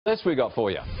This we got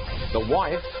for you. The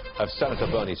wife of Senator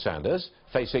Bernie Sanders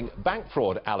facing bank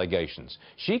fraud allegations.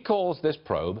 She calls this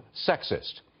probe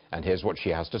sexist. And here's what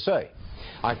she has to say.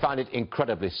 I find it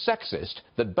incredibly sexist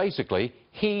that basically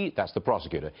that's the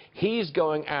prosecutor, he's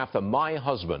going after my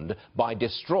husband by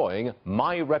destroying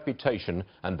my reputation,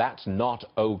 and that's not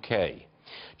okay.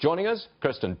 Joining us,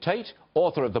 Kristin Tate,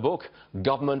 author of the book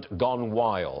Government Gone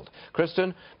Wild.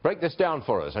 Kristin, break this down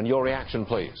for us and your reaction,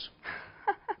 please.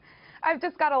 I've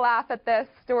just got to laugh at this,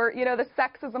 Stuart. You know, the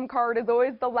sexism card is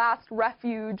always the last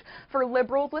refuge for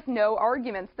liberals with no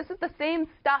arguments. This is the same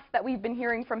stuff that we've been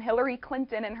hearing from Hillary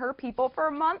Clinton and her people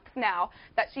for months now,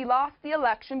 that she lost the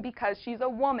election because she's a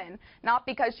woman, not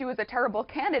because she was a terrible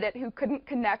candidate who couldn't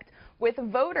connect with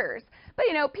voters. But,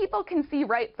 you know, people can see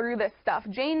right through this stuff.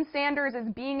 Jane Sanders is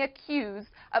being accused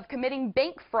of committing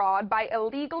bank fraud by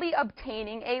illegally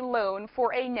obtaining a loan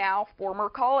for a now former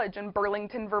college in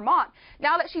Burlington, Vermont.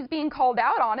 Now that she's being called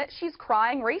out on it, she's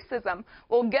crying racism.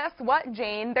 Well, guess what,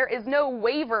 Jane? There is no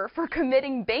waiver for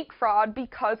committing bank fraud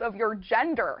because of your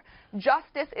gender.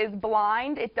 Justice is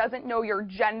blind. It doesn't know your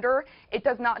gender. It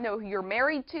does not know who you're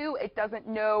married to. It doesn't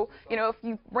know, if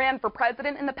you ran for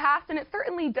president in the past, and it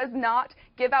certainly does not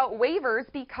give out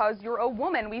waivers because you're a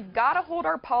woman. We've got to hold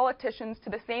our politicians to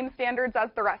the same standards as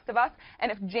the rest of us, and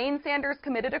if Jane Sanders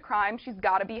committed a crime, she's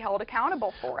got to be held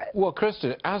accountable for it. Well,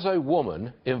 Kristin, as a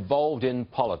woman involved in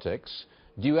politics,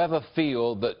 do you ever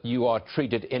feel that you are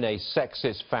treated in a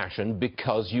sexist fashion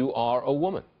because you are a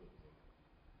woman?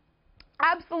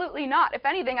 Absolutely not. If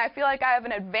anything, I feel like I have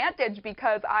an advantage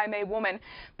because I'm a woman.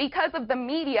 Because of the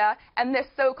media and this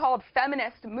so-called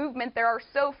feminist movement, there are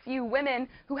so few women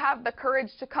who have the courage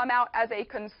to come out as a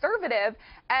conservative,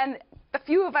 and the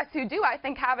few of us who do, I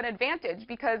think, have an advantage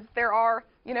because there are,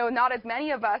 not as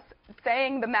many of us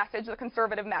saying the message, the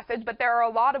conservative message, but there are a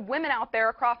lot of women out there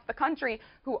across the country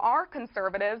who are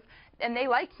conservatives, and they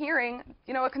like hearing,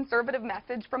 a conservative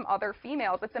message from other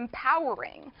females. It's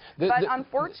empowering. But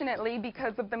unfortunately,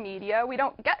 because of the media, we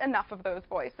don't get enough of those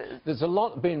voices. There's a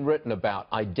lot being written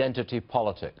about identity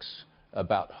politics,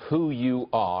 about who you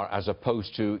are as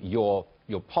opposed to your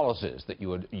policies that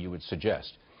you would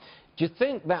suggest. Do you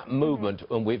think that movement,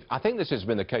 and I think this has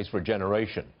been the case for a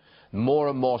generation, more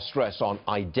and more stress on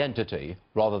identity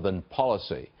rather than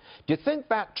policy. Do you think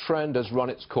that trend has run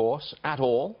its course at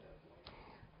all?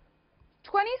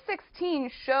 2016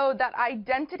 showed that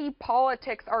identity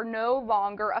politics are no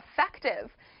longer effective.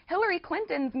 Hillary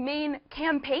Clinton's main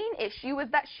campaign issue was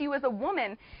that she was a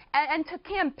woman, and to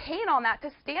campaign on that,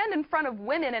 to stand in front of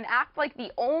women and act like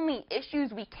the only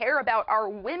issues we care about are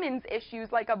women's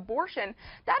issues like abortion,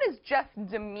 that is just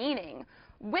demeaning.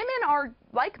 Women are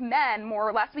like men, more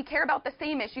or less. We care about the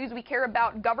same issues. We care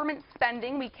about government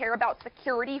spending. We care about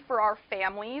security for our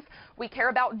families. We care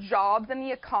about jobs and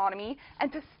the economy.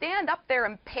 And to stand up there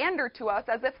and pander to us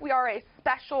as if we are a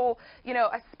special,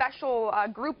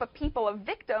 group of people, of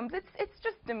victims, it's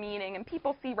just demeaning, and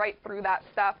people see right through that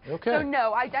stuff. Okay. So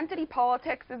no, identity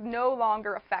politics is no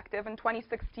longer effective, and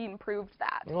 2016 proved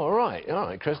that. All right,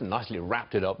 Kristin, nicely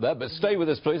wrapped it up there. But stay with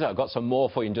us, please. I've got some more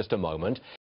for you in just a moment.